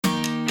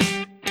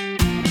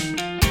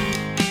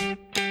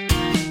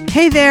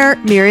Hey there,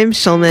 Miriam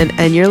Schulman,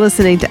 and you're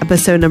listening to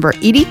episode number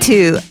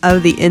 82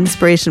 of The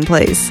Inspiration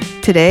Place.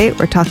 Today,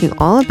 we're talking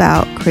all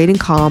about creating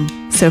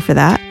calm. So for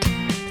that,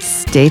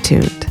 stay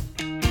tuned.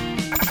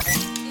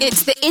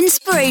 It's the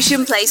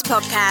Inspiration Place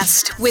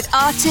podcast with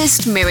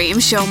artist Miriam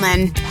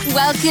Schulman.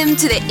 Welcome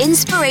to the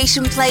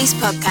Inspiration Place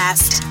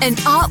podcast, an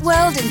art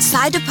world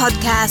inside a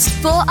podcast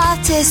for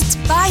artists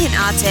by an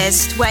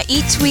artist, where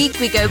each week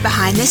we go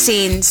behind the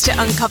scenes to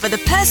uncover the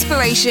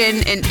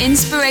perspiration and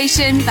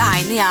inspiration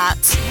behind the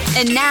art.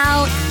 And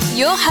now,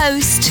 your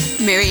host,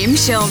 Miriam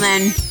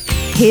Schulman.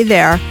 Hey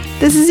there,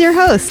 this is your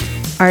host,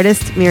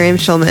 artist Miriam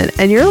Schulman,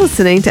 and you're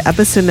listening to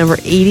episode number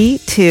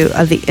 82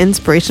 of the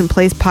Inspiration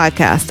Place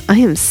podcast. I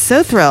am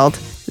so thrilled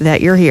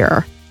that you're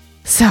here.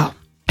 So, are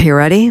you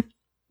ready?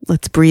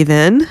 Let's breathe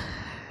in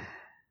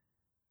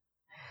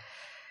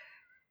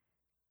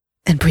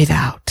and breathe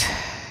out.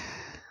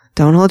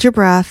 Don't hold your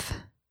breath.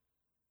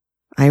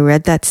 I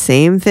read that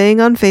same thing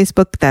on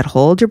Facebook. That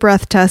hold your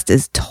breath test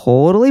is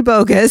totally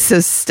bogus. So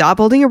stop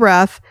holding your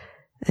breath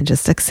and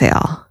just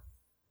exhale.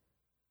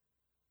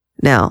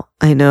 Now,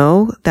 I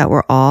know that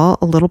we're all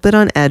a little bit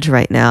on edge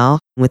right now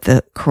with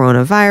the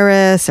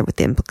coronavirus and what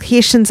the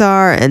implications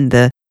are and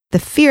the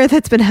fear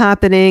that's been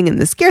happening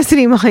and the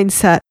scarcity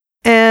mindset.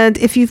 And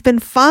if you've been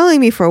following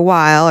me for a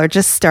while or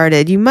just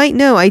started, you might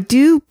know I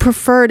do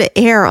prefer to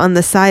err on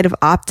the side of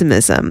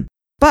optimism.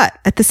 But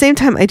at the same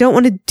time, I don't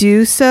want to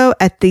do so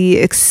at the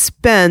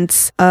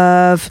expense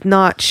of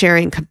not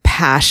sharing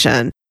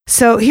compassion.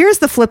 So here's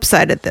the flip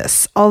side of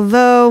this.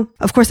 Although,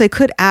 of course, I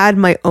could add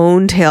my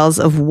own tales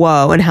of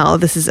woe and how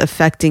this is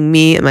affecting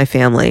me and my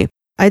family,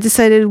 I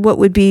decided what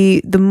would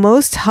be the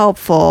most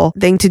helpful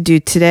thing to do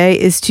today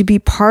is to be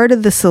part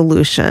of the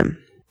solution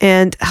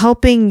and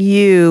helping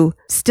you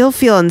still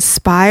feel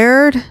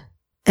inspired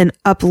and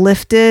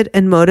uplifted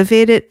and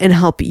motivated and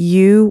help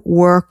you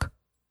work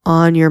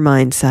on your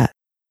mindset.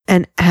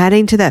 And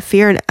adding to that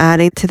fear and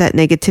adding to that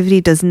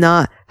negativity does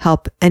not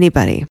help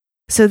anybody.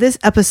 So this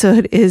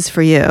episode is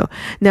for you.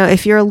 Now,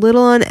 if you're a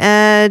little on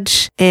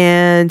edge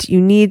and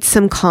you need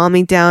some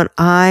calming down,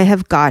 I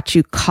have got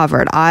you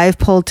covered. I've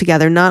pulled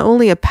together not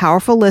only a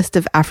powerful list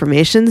of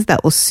affirmations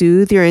that will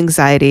soothe your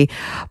anxiety,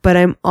 but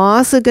I'm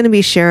also going to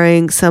be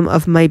sharing some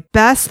of my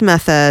best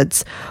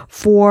methods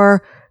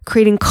for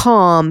creating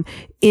calm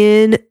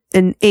in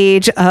an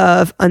age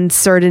of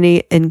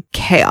uncertainty and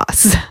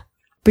chaos.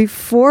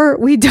 Before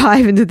we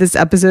dive into this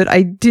episode,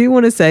 I do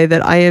want to say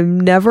that I am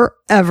never,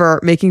 ever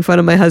making fun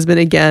of my husband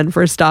again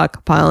for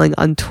stockpiling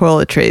on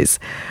toiletries.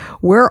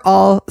 We're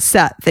all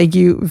set. Thank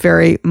you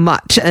very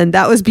much. And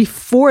that was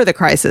before the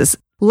crisis.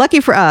 Lucky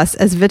for us,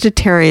 as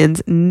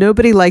vegetarians,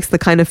 nobody likes the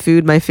kind of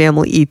food my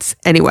family eats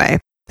anyway.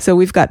 So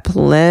we've got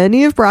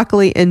plenty of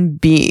broccoli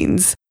and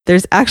beans.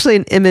 There's actually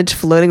an image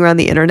floating around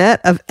the internet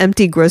of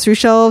empty grocery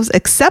shelves,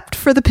 except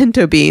for the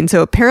pinto bean.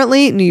 So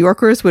apparently New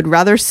Yorkers would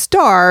rather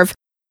starve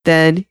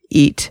than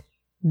eat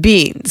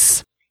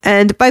beans.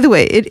 And by the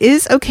way, it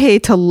is okay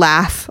to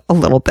laugh a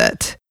little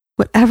bit.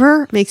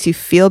 Whatever makes you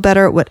feel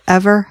better,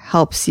 whatever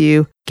helps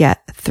you get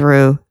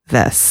through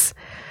this.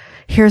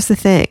 Here's the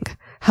thing.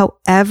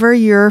 However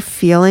you're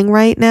feeling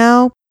right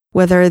now,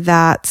 whether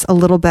that's a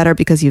little better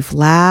because you've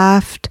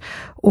laughed,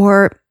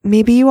 or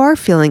maybe you are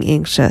feeling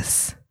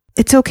anxious,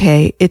 it's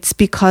okay. It's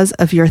because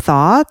of your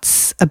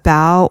thoughts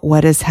about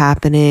what is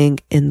happening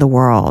in the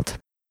world.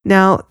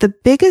 Now, the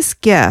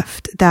biggest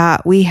gift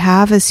that we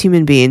have as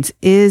human beings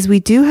is we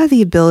do have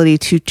the ability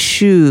to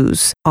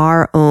choose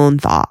our own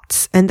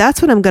thoughts. And that's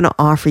what I'm going to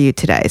offer you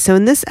today. So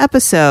in this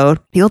episode,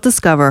 you'll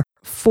discover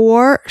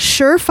 4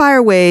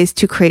 surefire ways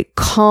to create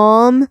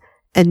calm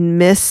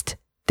amidst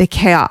the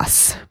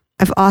chaos.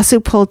 I've also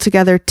pulled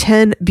together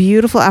 10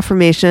 beautiful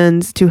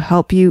affirmations to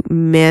help you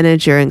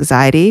manage your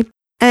anxiety.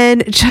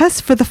 And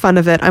just for the fun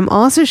of it, I'm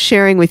also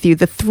sharing with you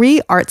the 3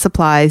 art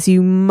supplies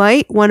you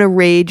might want to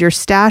raid your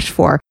stash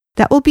for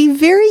that will be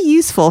very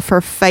useful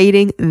for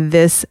fighting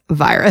this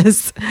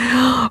virus.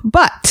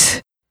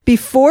 But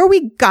before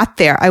we got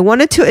there, I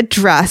wanted to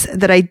address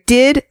that I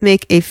did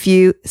make a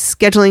few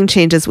scheduling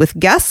changes with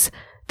guests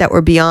that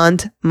were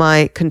beyond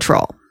my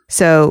control.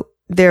 So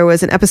there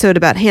was an episode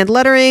about hand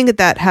lettering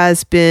that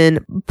has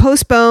been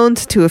postponed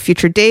to a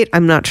future date.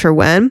 I'm not sure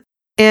when.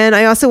 And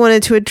I also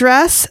wanted to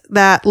address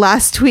that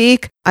last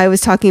week I was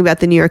talking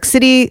about the New York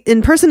City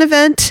in-person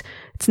event.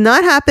 It's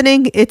not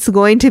happening. It's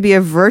going to be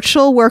a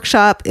virtual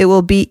workshop. It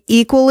will be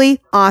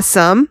equally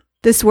awesome.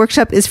 This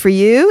workshop is for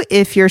you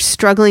if you're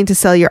struggling to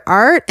sell your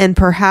art and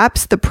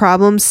perhaps the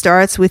problem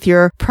starts with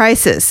your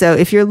prices. So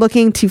if you're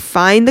looking to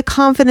find the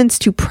confidence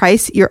to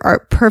price your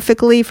art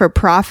perfectly for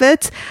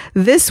profits,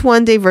 this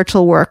one-day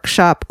virtual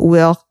workshop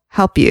will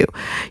help you.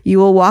 You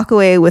will walk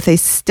away with a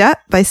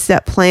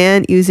step-by-step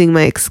plan using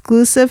my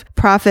exclusive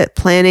profit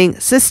planning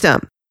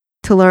system.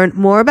 To learn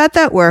more about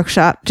that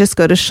workshop, just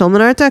go to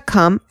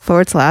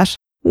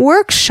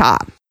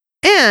schulmanart.com/workshop.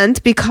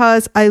 And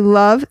because I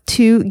love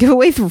to give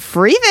away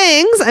free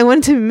things, I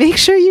wanted to make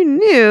sure you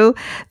knew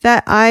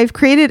that I've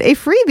created a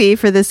freebie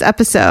for this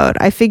episode.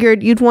 I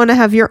figured you'd want to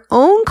have your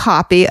own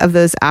copy of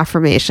those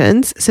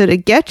affirmations. So to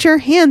get your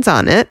hands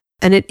on it,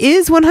 and it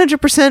is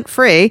 100%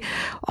 free,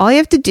 all you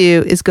have to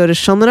do is go to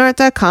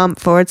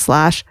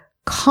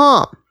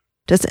schulmanart.com/calm.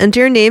 Just enter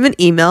your name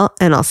and email,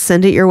 and I'll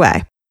send it your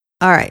way.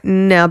 All right,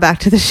 now back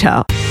to the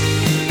show.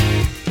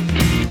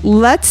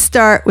 Let's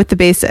start with the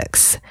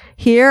basics.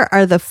 Here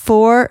are the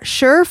 4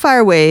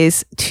 surefire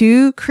ways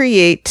to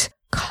create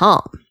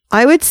calm.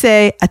 I would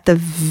say at the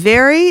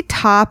very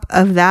top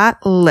of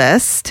that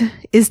list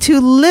is to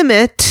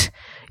limit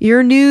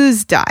your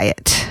news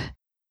diet.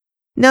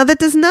 Now, that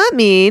does not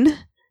mean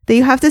that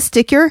you have to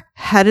stick your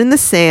head in the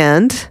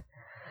sand,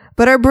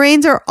 but our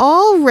brains are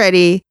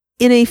already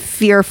in a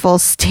fearful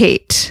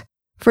state.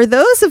 For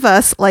those of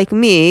us like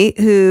me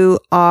who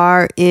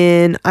are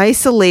in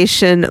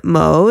isolation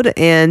mode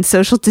and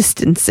social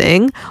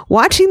distancing,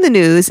 watching the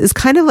news is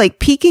kind of like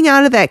peeking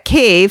out of that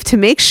cave to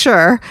make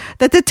sure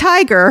that the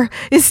tiger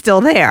is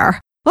still there.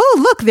 Oh,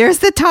 look, there's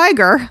the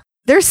tiger.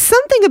 There's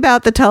something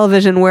about the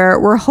television where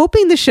we're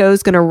hoping the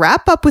show's going to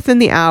wrap up within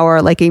the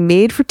hour like a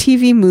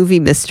made-for-TV movie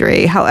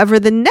mystery. However,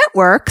 the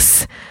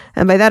networks,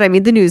 and by that I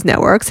mean the news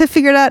networks, have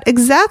figured out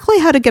exactly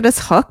how to get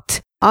us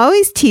hooked,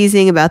 always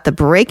teasing about the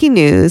breaking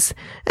news,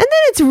 and then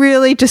it's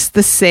really just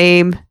the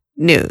same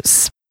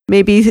news.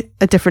 Maybe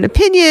a different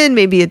opinion,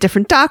 maybe a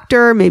different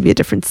doctor, maybe a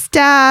different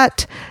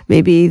stat,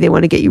 maybe they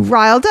want to get you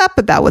riled up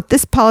about what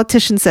this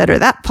politician said or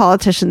that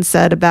politician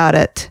said about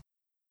it.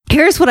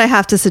 Here's what I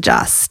have to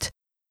suggest.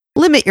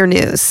 Limit your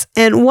news.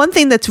 And one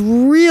thing that's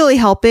really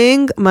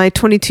helping my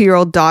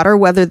 22-year-old daughter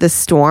weather this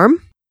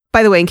storm,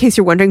 by the way, in case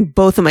you're wondering,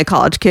 both of my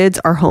college kids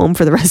are home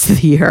for the rest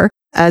of the year,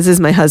 as is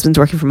my husband's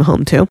working from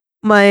home too.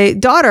 My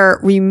daughter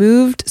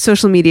removed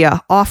social media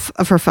off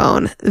of her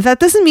phone. That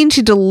doesn't mean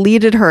she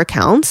deleted her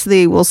accounts.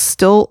 They will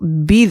still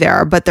be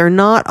there, but they're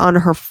not on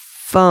her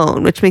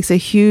phone, which makes a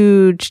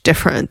huge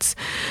difference.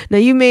 Now,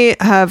 you may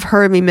have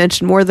heard me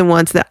mention more than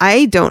once that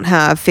I don't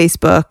have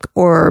Facebook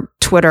or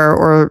Twitter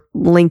or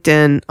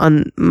LinkedIn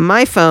on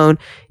my phone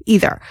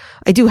either.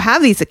 I do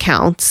have these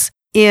accounts.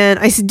 And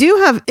I do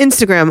have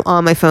Instagram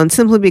on my phone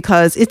simply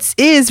because it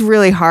is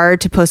really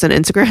hard to post on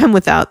Instagram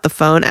without the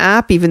phone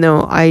app. Even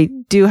though I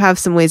do have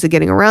some ways of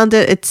getting around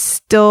it, it's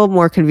still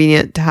more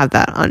convenient to have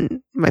that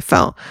on my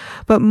phone.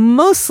 But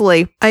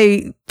mostly,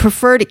 I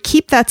prefer to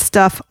keep that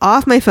stuff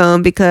off my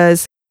phone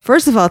because,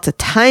 first of all, it's a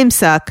time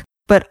suck,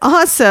 but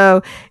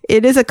also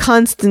it is a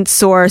constant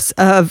source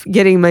of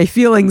getting my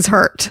feelings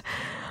hurt.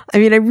 I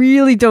mean, I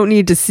really don't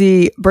need to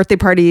see birthday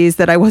parties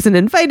that I wasn't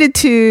invited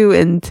to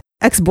and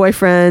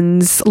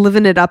ex-boyfriends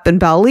living it up in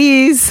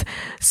Belize.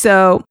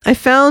 So I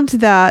found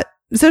that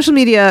social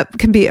media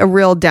can be a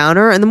real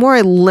downer, and the more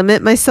I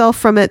limit myself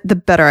from it, the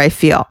better I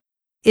feel.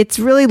 It's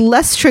really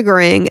less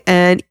triggering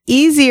and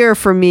easier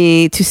for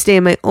me to stay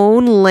in my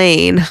own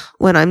lane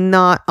when I'm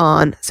not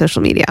on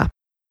social media.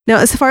 Now,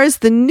 as far as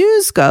the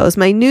news goes,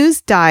 my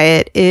news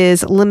diet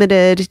is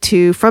limited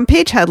to front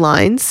page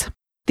headlines,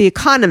 The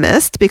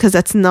Economist, because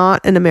that's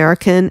not an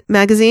American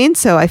magazine,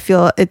 so I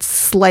feel it's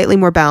slightly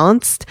more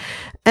balanced.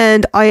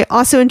 And I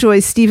also enjoy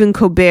Stephen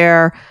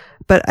Colbert,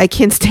 but I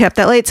can't stay up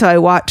that late, so I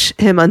watch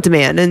him on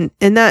demand.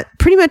 And that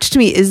pretty much to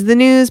me is the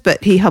news,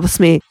 but he helps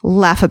me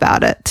laugh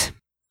about it.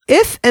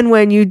 If and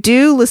when you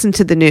do listen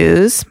to the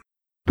news,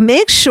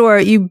 make sure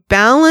you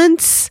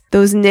balance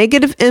those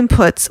negative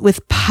inputs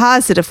with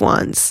positive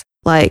ones,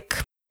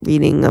 like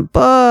reading a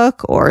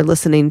book or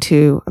listening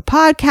to a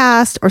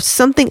podcast or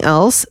something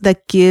else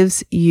that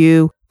gives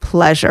you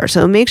pleasure.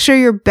 So make sure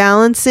you're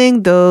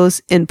balancing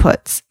those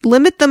inputs.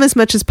 Limit them as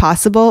much as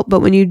possible, but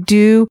when you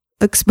do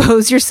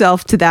expose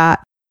yourself to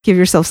that, give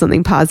yourself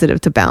something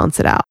positive to balance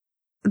it out.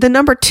 The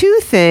number 2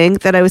 thing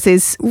that I would say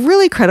is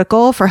really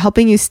critical for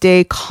helping you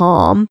stay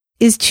calm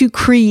is to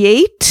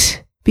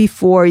create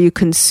before you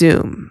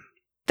consume.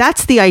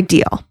 That's the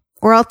ideal.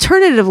 Or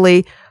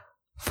alternatively,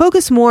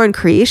 focus more on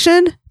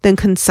creation than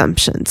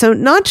consumption. So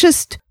not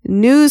just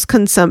news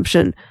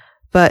consumption,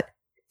 but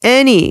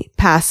any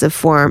passive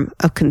form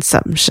of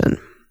consumption.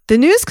 The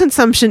news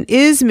consumption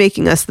is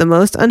making us the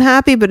most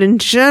unhappy, but in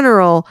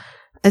general,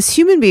 as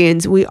human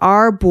beings, we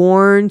are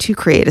born to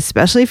create,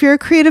 especially if you're a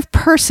creative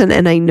person,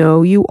 and I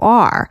know you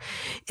are.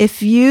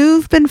 If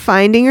you've been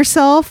finding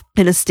yourself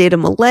in a state of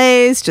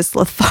malaise, just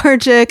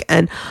lethargic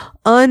and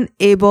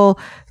unable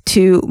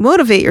to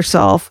motivate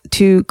yourself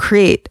to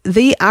create,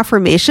 the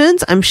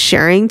affirmations I'm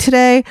sharing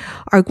today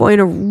are going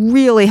to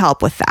really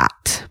help with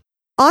that.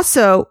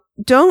 Also,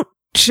 don't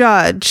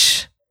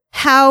judge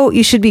how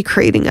you should be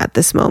creating at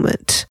this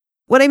moment.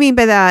 What I mean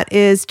by that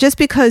is just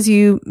because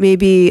you may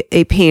be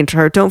a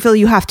painter, don't feel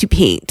you have to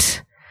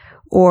paint.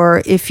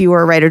 Or if you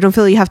are a writer, don't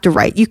feel you have to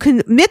write. You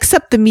can mix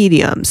up the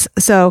mediums.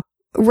 So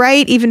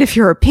write even if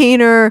you're a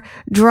painter,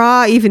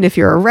 draw even if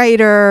you're a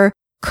writer,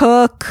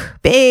 cook,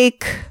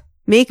 bake,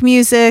 make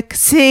music,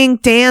 sing,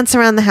 dance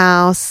around the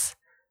house.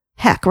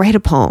 Heck, write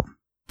a poem.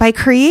 By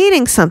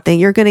creating something,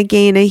 you're going to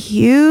gain a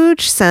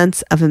huge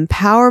sense of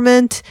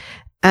empowerment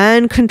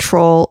and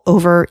control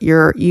over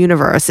your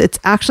universe. It's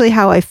actually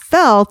how I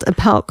felt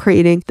about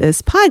creating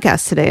this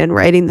podcast today and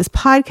writing this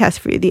podcast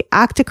for you. The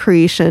act of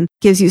creation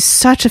gives you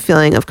such a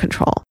feeling of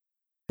control.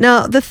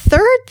 Now, the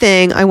third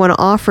thing I want to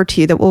offer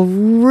to you that will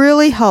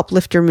really help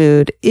lift your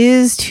mood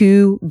is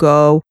to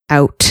go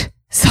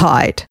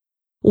outside.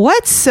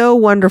 What's so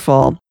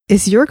wonderful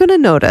is you're going to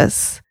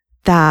notice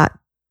that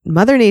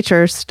Mother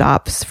Nature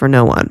stops for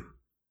no one.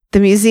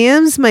 The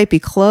museums might be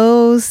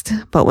closed,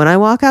 but when I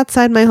walk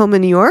outside my home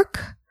in New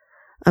York,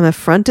 I'm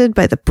affronted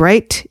by the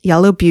bright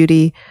yellow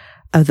beauty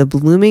of the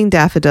blooming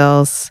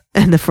daffodils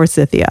and the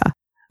forsythia.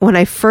 When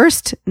I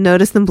first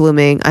noticed them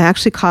blooming, I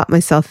actually caught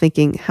myself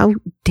thinking, how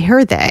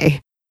dare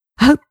they?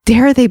 How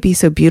dare they be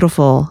so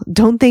beautiful?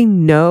 Don't they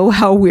know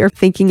how we're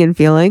thinking and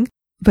feeling?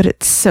 But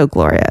it's so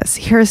glorious.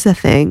 Here's the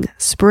thing.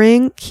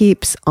 Spring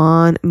keeps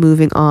on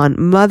moving on.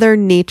 Mother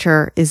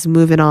Nature is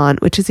moving on,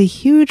 which is a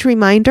huge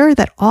reminder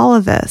that all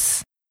of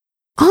this,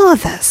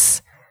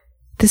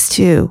 this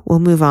too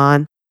will move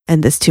on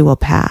and this too will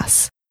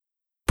pass.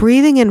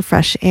 Breathing in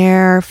fresh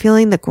air,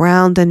 feeling the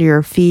ground under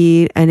your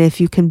feet, and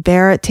if you can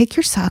bear it, take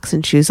your socks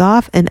and shoes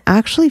off and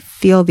actually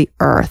feel the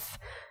earth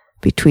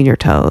between your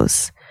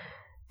toes.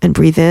 And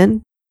breathe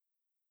in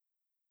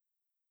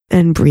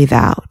and breathe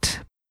out.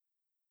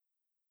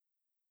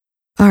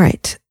 All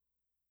right.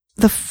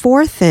 The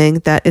fourth thing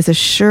that is a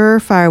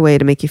surefire way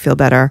to make you feel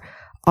better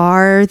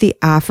are the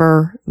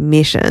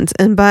affirmations.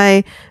 And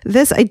by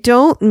this, I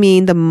don't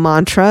mean the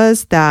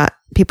mantras that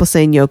people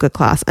say in yoga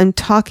class. I'm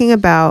talking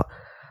about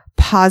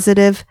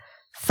positive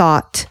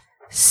thought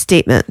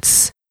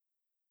statements.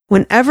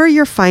 Whenever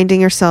you're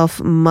finding yourself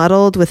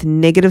muddled with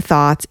negative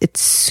thoughts, it's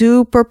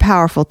super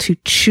powerful to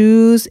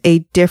choose a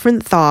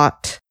different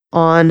thought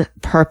on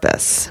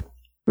purpose.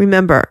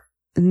 Remember,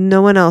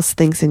 no one else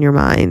thinks in your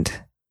mind.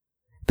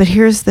 But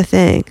here's the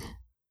thing.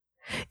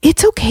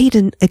 It's okay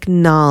to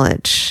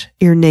acknowledge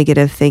your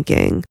negative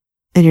thinking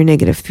and your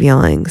negative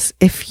feelings.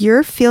 If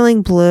you're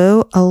feeling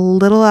blue, a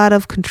little out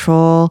of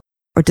control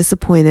or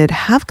disappointed,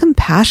 have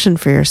compassion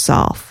for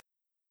yourself.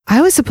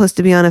 I was supposed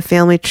to be on a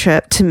family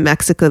trip to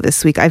Mexico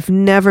this week. I've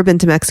never been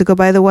to Mexico,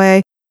 by the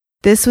way.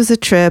 This was a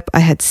trip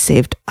I had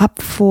saved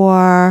up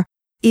for.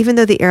 Even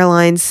though the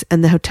airlines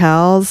and the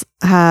hotels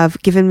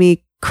have given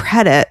me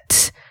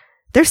credit,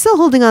 they're still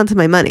holding on to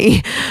my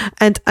money.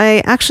 And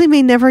I actually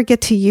may never get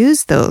to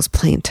use those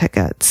plane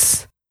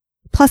tickets.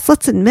 Plus,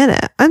 let's admit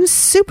it, I'm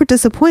super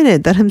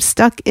disappointed that I'm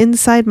stuck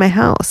inside my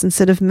house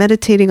instead of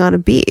meditating on a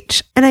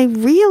beach. And I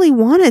really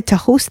wanted to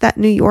host that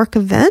New York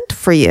event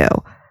for you.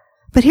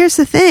 But here's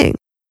the thing.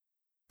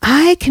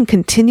 I can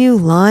continue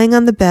lying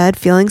on the bed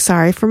feeling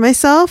sorry for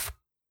myself,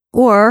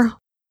 or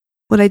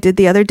what I did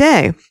the other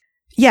day.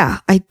 Yeah,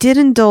 I did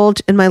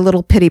indulge in my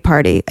little pity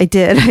party. I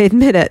did, I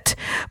admit it.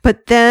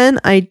 But then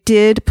I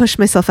did push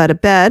myself out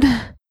of bed.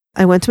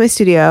 I went to my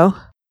studio.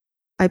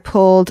 I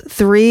pulled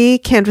 3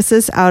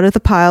 canvases out of the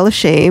pile of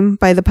shame.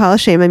 By the pile of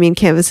shame, I mean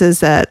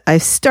canvases that I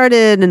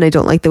started and I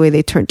don't like the way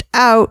they turned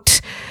out.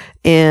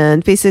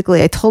 And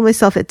basically, I told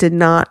myself it did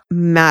not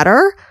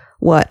matter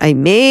what I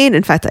made.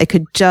 In fact, I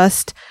could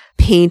just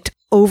paint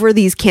over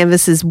these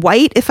canvases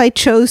white if I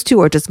chose to,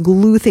 or just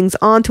glue things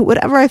onto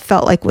whatever I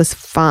felt like was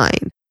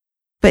fine.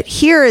 But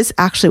here is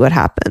actually what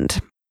happened.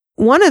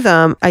 One of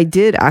them, I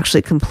did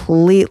actually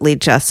completely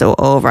gesso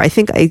over. I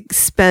think I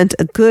spent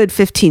a good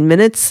 15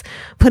 minutes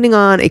putting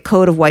on a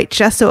coat of white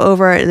gesso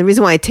over it. And the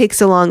reason why it takes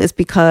so long is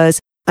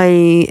because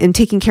I am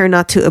taking care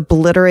not to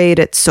obliterate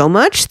it so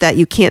much that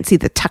you can't see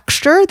the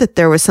texture, that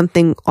there was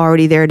something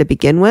already there to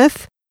begin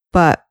with.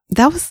 But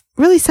that was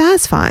really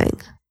satisfying.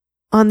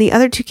 On the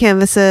other 2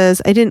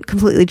 canvases, I didn't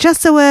completely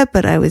gesso it,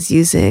 but I was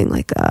using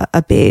like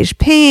a beige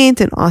paint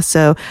and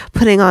also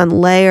putting on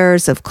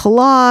layers of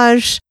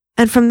collage.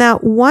 And from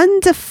that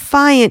one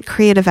defiant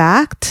creative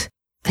act,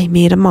 I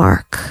made a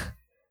mark.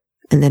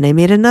 And then I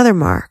made another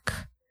mark.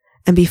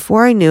 And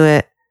before I knew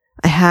it,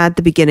 I had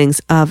the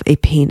beginnings of a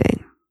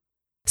painting.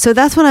 So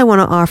that's what I want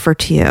to offer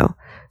to you.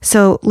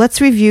 So let's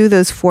review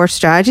those 4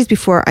 strategies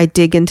before I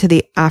dig into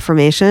the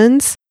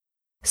affirmations.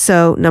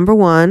 So number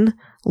 1,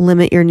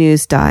 limit your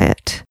news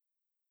diet.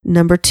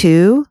 Number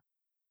 2,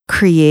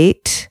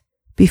 create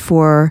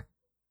before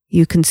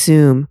you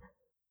consume.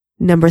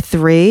 Number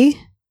 3,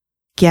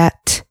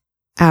 get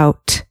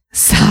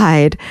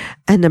outside.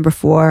 And number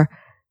 4,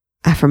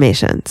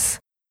 affirmations.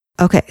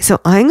 Okay, so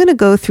I'm going to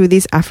go through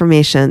these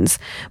affirmations,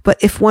 but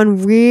if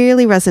one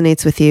really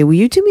resonates with you, will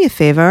you do me a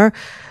favor?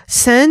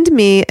 Send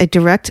me a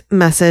direct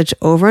message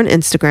over on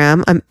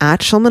Instagram. I'm at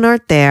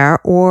Schulmanart there,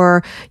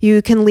 or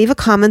you can leave a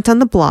comment on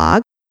the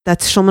blog.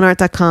 That's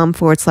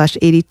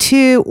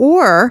schulmanart.com/82.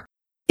 Or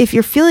if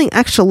you're feeling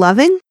extra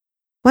loving,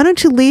 why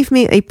don't you leave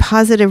me a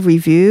positive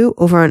review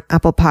over on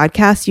Apple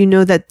Podcasts? You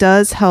know, that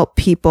does help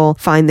people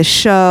find the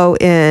show.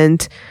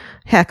 And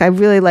heck, I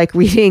really like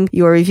reading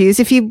your reviews.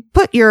 If you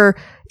put your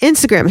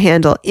Instagram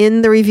handle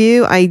in the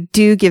review, I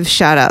do give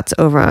shout outs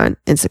over on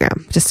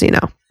Instagram, just so you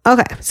know.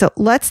 Okay, so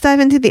let's dive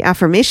into the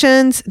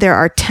affirmations. There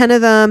are 10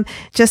 of them.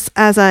 Just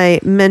as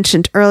I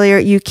mentioned earlier,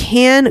 you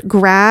can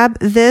grab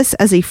this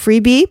as a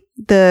freebie.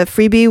 The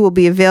freebie will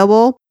be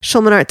available,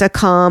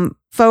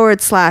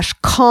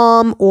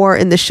 schulmanart.com/calm, or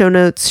in the show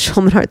notes,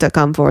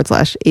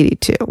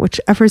 schulmanart.com/82,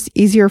 whichever is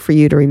easier for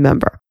you to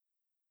remember.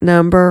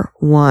 Number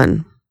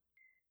 1,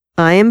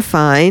 I am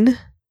fine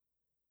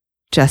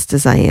just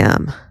as I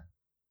am.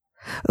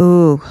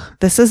 Ooh,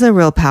 this is a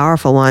real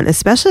powerful one,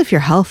 especially if you're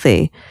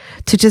healthy,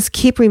 to just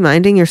keep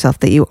reminding yourself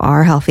that you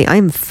are healthy.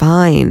 I'm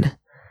fine.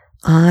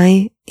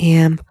 I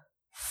am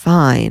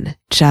fine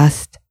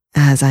just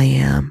as I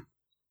am.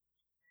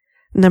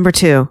 Number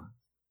 2,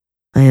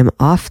 I am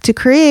off to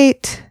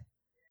create.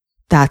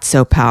 That's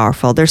so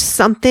powerful. There's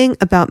something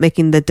about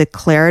making the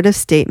declarative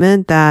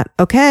statement that,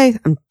 okay,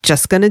 I'm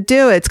just going to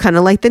do it. It's kind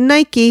of like the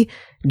Nike,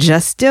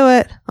 just do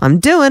it. I'm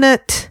doing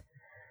it.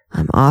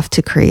 I'm off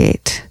to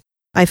create.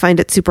 I find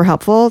it super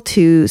helpful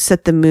to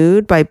set the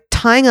mood by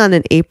tying on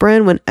an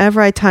apron.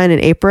 Whenever I tie on an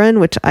apron,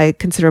 which I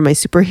consider my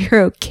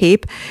superhero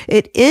cape,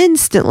 it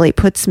instantly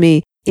puts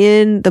me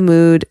in the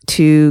mood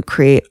to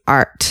create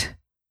art.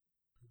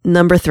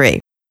 Number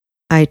 3,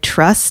 I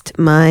trust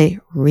my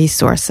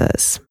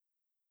resources.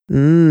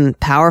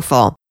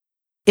 Powerful.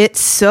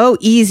 It's so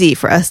easy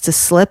for us to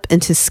slip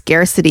into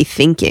scarcity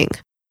thinking.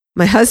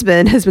 My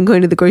husband has been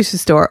going to the grocery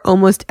store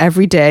almost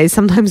every day,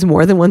 sometimes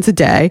more than once a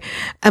day.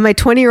 And my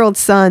 20-year-old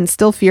son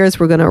still fears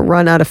we're going to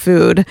run out of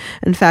food.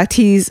 In fact,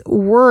 he's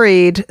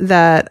worried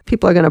that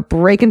people are going to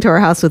break into our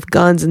house with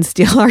guns and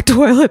steal our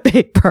toilet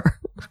paper.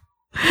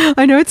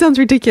 I know it sounds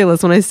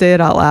ridiculous when I say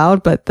it out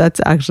loud, but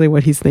that's actually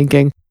what he's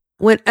thinking.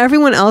 When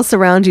everyone else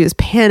around you is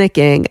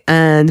panicking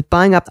and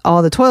buying up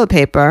all the toilet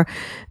paper,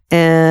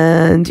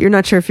 and you're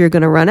not sure if you're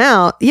going to run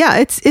out, yeah,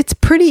 it's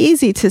pretty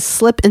easy to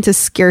slip into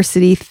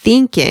scarcity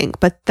thinking,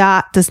 but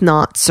that does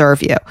not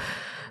serve you.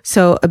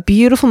 So a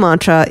beautiful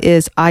mantra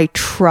is, I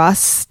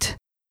trust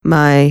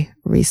my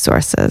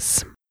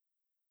resources.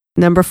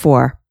 Number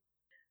 4,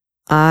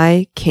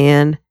 I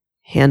can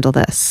handle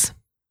this.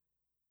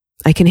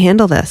 I can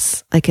handle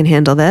this. I can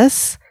handle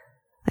this.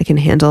 I can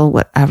handle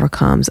whatever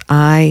comes.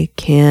 I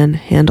can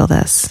handle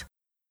this.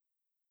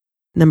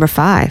 Number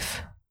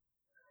 5,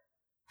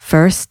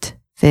 first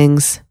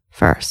things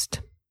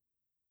first.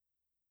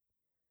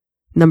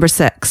 Number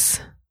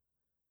 6,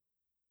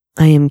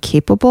 I am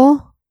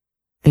capable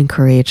and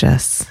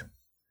courageous.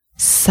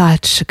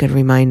 Such a good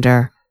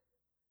reminder.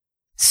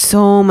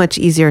 So much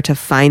easier to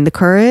find the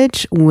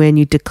courage when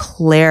you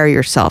declare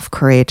yourself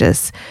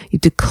courageous. You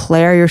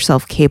declare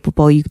yourself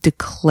capable. You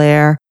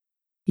declare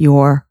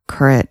your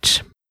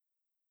courage.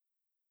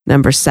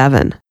 Number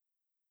 7,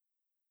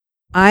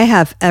 I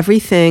have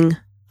everything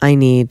I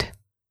need.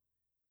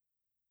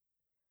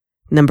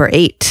 Number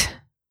 8,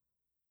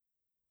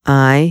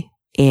 I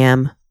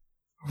am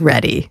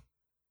ready.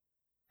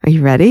 Are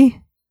you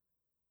ready?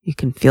 You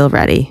can feel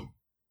ready.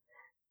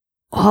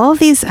 All of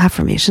these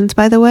affirmations,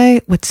 by the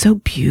way, what's so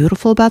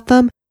beautiful about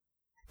them,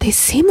 they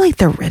seem like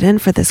they're written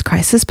for this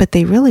crisis, but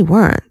they really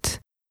weren't.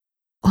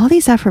 All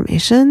these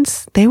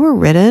affirmations, they were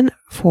written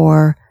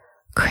for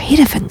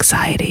creative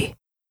anxiety.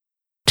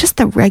 Just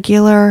the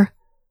regular,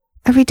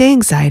 everyday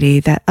anxiety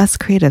that us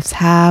creatives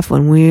have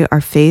when we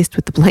are faced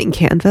with the blank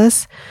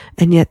canvas,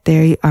 and yet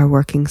they are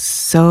working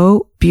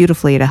so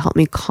beautifully to help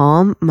me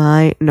calm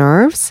my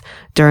nerves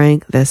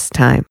during this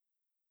time.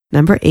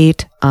 Number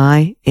 8,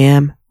 I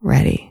am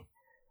ready.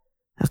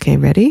 Okay,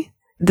 ready?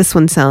 This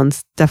one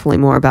sounds definitely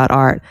more about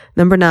art.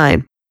 Number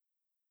 9,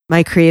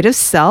 my creative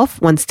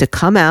self wants to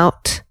come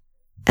out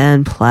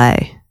and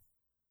play.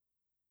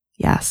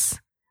 Yes.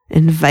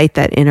 Invite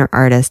that inner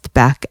artist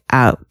back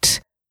out.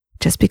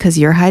 Just because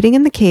you're hiding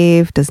in the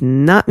cave does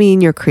not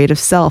mean your creative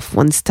self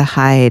wants to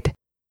hide.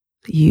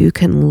 You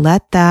can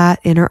let that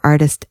inner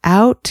artist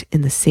out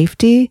in the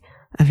safety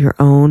of your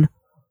own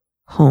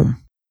home.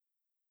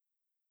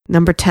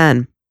 Number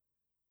 10,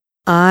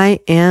 I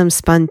am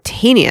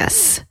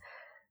spontaneous,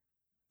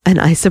 and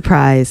I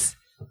surprise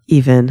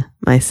even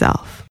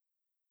myself.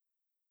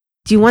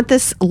 Do you want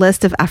this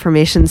list of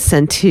affirmations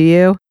sent to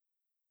you?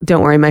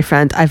 Don't worry, my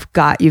friend, I've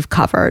got you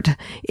covered.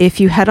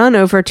 If you head on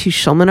over to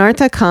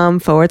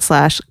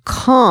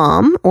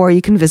schulmanart.com/calm, or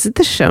you can visit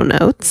the show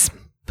notes,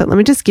 but let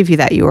me just give you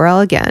that URL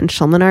again,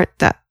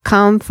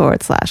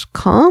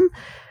 schulmanart.com/calm.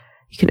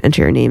 You can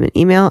enter your name and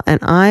email,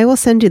 and I will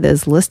send you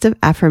this list of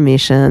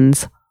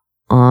affirmations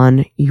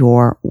on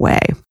your way.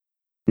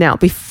 Now,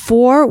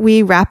 before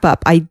we wrap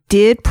up, I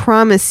did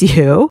promise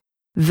you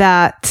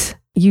that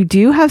you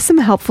do have some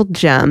helpful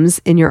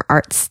gems in your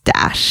art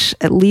stash.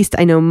 At least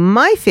I know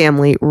my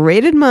family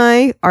rated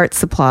my art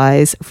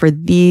supplies for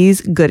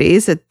these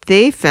goodies that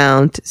they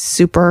found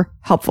super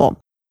helpful.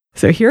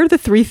 So here are the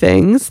 3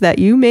 things that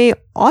you may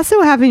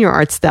also have in your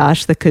art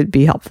stash that could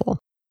be helpful.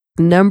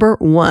 Number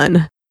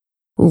 1,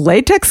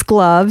 latex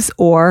gloves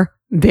or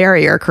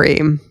barrier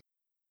cream.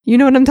 You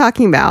know what I'm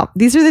talking about.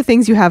 These are the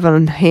things you have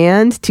on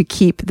hand to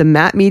keep the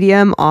matte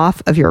medium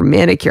off of your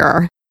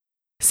manicure.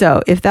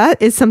 So if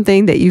that is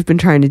something that you've been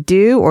trying to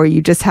do, or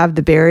you just have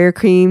the barrier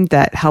cream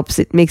that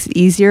makes it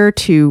easier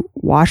to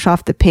wash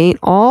off the paint,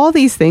 all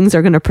these things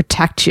are going to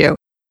protect you.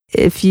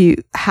 If you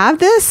have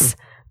this,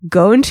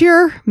 go into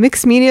your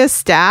mixed media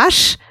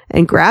stash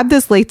and grab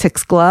those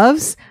latex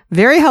gloves.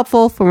 Very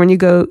helpful for when you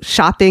go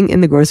shopping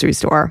in the grocery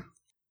store.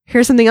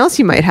 Here's something else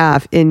you might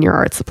have in your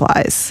art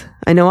supplies.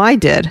 I know I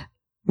did.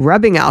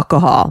 Rubbing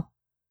alcohol.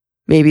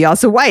 Maybe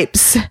also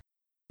wipes.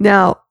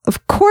 Now,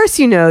 of course,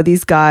 you know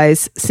these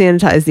guys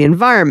sanitize the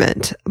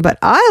environment, but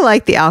I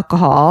like the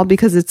alcohol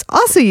because it's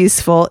also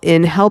useful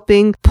in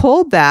helping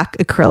pull back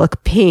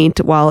acrylic paint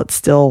while it's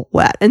still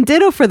wet. And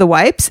ditto for the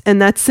wipes, and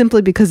that's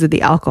simply because of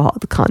the alcohol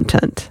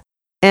content.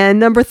 And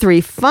number 3,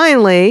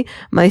 finally,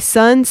 my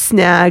son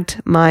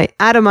snagged my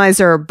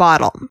atomizer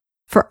bottle.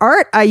 For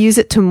art, I use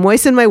it to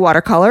moisten my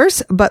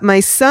watercolors, but my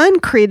son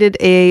created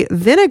a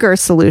vinegar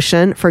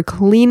solution for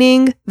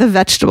cleaning the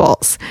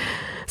vegetables.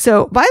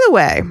 So, by the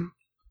way,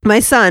 my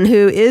son,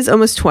 who is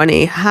almost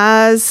 20,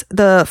 has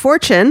the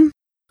fortune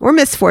or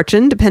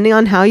misfortune, depending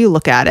on how you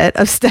look at it,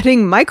 of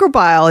studying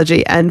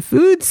microbiology and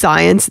food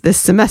science this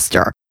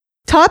semester.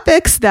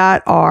 Subjects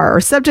that are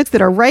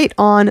right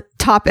on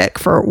topic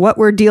for what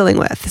we're dealing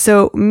with.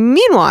 So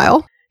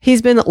meanwhile,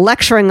 he's been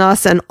lecturing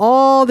us on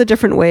all the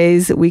different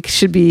ways we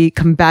should be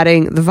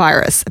combating the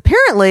virus.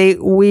 Apparently,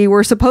 we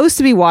were supposed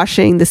to be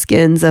washing the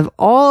skins of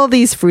all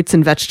these fruits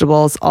and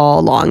vegetables all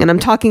along. And I'm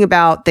talking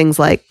about things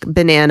like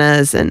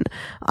bananas and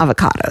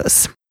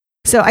avocados.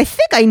 So I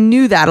think I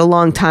knew that a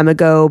long time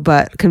ago,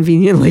 but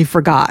conveniently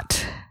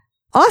forgot.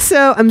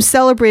 Also, I'm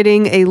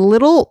celebrating a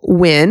little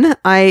win.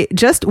 I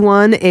just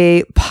won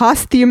a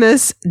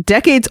posthumous,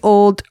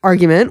 decades-old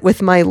argument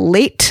with my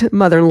late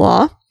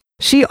mother-in-law.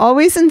 She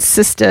always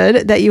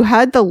insisted that you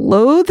had to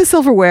load the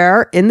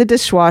silverware in the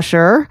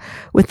dishwasher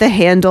with the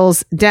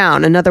handles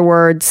down. In other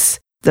words,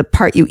 the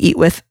part you eat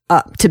with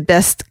up to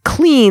best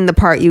clean the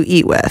part you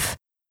eat with.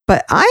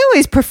 But I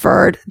always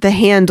preferred the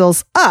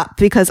handles up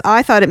because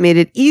I thought it made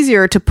it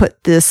easier to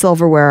put the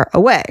silverware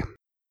away.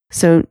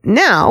 So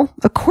now,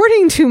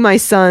 according to my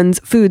son's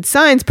food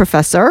science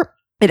professor,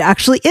 it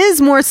actually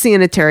is more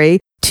sanitary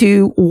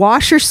to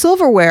wash your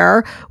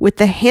silverware with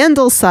the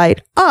handle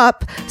side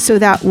up so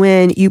that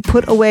when you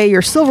put away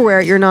your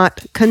silverware, you're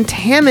not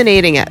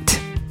contaminating it.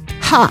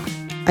 Ha!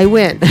 I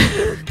win.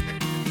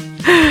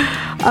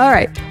 All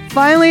right.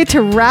 Finally,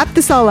 to wrap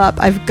this all up,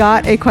 I've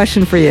got a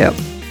question for you.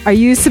 Are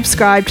you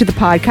subscribed to the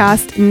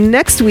podcast?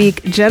 Next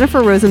week,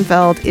 Jennifer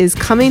Rosenfeld is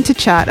coming to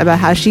chat about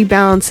how she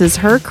balances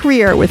her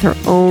career with her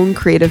own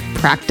creative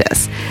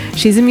practice.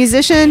 She's a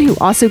musician who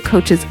also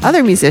coaches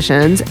other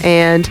musicians,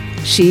 and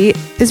she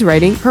is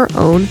writing her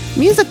own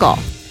musical.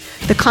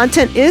 The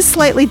content is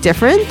slightly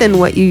different than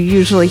what you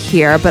usually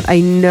hear, but I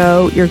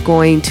know you're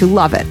going to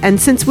love it.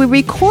 And since we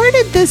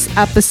recorded this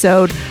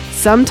episode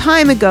some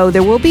time ago,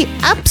 there will be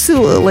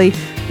absolutely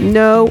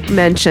no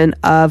mention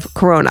of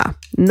Corona.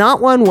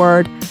 Not one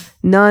word,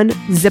 none,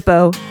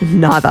 zippo,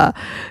 nada.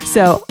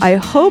 So I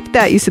hope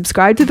that you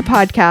subscribe to the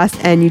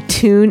podcast and you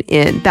tune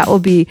in. That will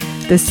be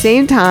the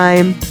same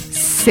time,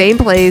 same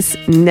place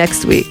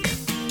next week.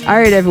 All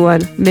right,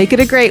 everyone, make it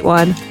a great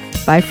one.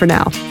 Bye for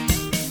now.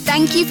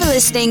 Thank you for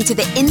listening to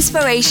the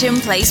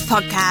Inspiration Place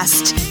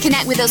podcast.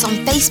 Connect with us on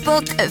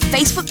Facebook at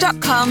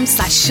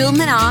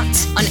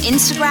facebook.com/SchulmanArt, on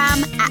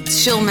Instagram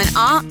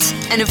 @SchulmanArt,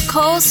 and of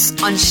course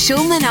on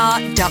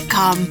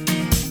schulmanart.com.